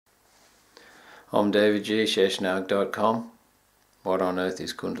I'm davidg.com. What on earth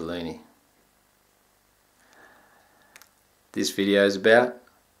is Kundalini? This video is about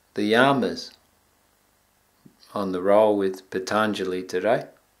the Yamas on the roll with Patanjali today.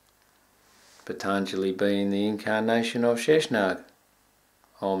 Patanjali being the incarnation of Sheshnag.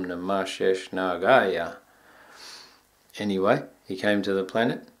 Om Namah Sheshnagaya. Anyway, he came to the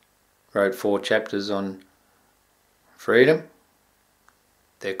planet, wrote 4 chapters on freedom.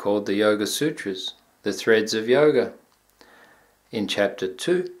 They're called the Yoga Sutras, the threads of yoga. In chapter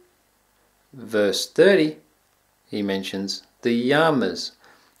 2, verse 30, he mentions the Yamas,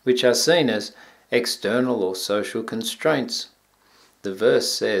 which are seen as external or social constraints. The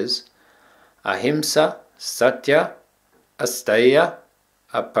verse says, Ahimsa, Satya, Asteya,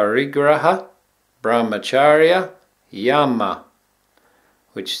 Aparigraha, Brahmacharya, Yama,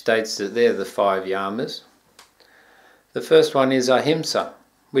 which states that they're the 5 Yamas. The first one is Ahimsa,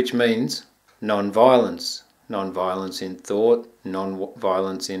 which means non-violence. Non-violence in thought,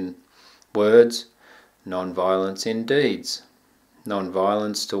 non-violence in words, non-violence in deeds.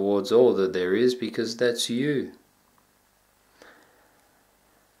 Non-violence towards all that there is, because that's you.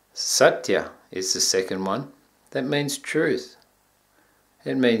 Satya is the second one. That means truth.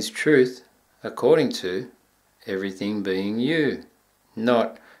 It means truth according to everything being you,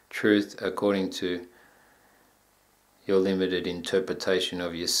 not truth according to your limited interpretation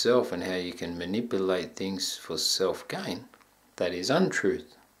of yourself and how you can manipulate things for self-gain. That is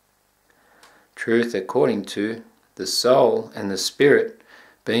untruth. Truth according to the soul and the spirit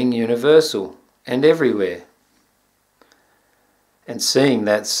being universal and everywhere, and seeing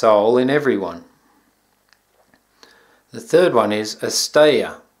that soul in everyone. The third one is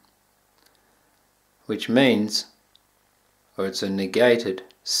asteya, which means, or it's a negated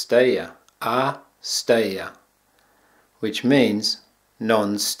steya, asteya, which means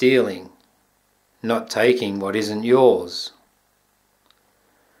non-stealing, not taking what isn't yours.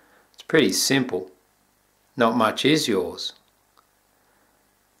 It's pretty simple. Not much is yours.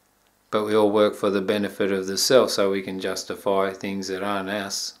 But we all work for the benefit of the self, so we can justify things that aren't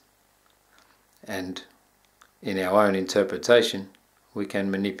us. And in our own interpretation, we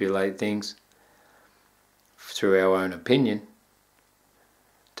can manipulate things through our own opinion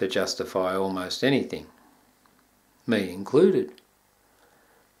to justify almost anything. Me included.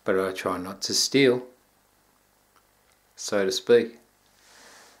 But I try not to steal, so to speak.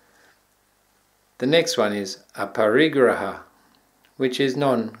 The next one is aparigraha, which is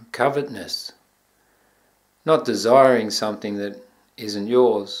non-covetousness, not desiring something that isn't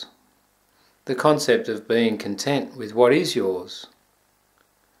yours. The concept of being content with what is yours,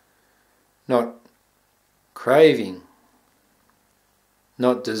 not craving,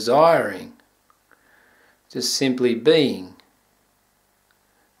 not desiring, just simply being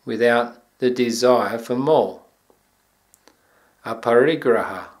without the desire for more.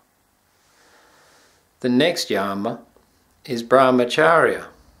 Aparigraha. The next Yama is Brahmacharya,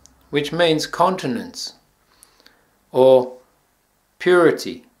 which means continence or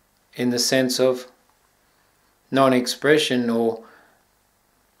purity in the sense of non-expression or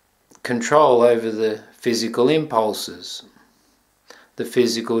control over the physical impulses, the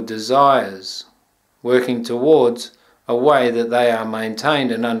physical desires, working towards a way that they are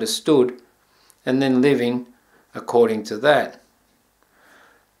maintained and understood, and then living according to that.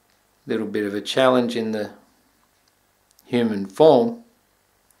 Little bit of a challenge in the human form,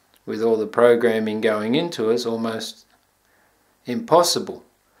 with all the programming going into us, almost impossible.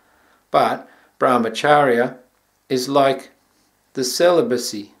 But Brahmacharya is like the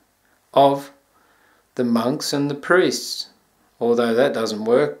celibacy of the monks and the priests, although that doesn't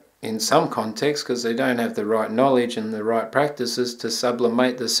work in some contexts because they don't have the right knowledge and the right practices to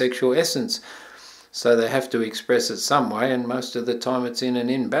sublimate the sexual essence. So they have to express it some way, and most of the time it's in an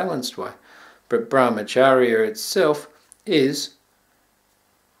imbalanced way. But Brahmacharya itself is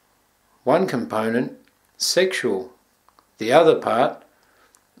one component sexual, the other part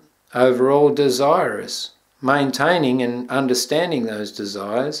overall desirous, maintaining and understanding those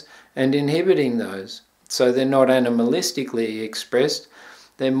desires and inhibiting those. So they're not animalistically expressed,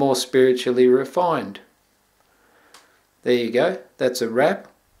 they're more spiritually refined. There you go, that's a wrap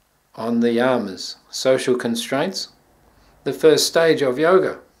on the Yamas, social constraints, the first stage of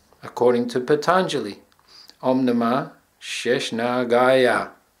yoga, according to Patanjali. Om Namah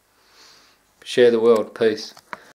Sheshnagaya. Share the world. Peace.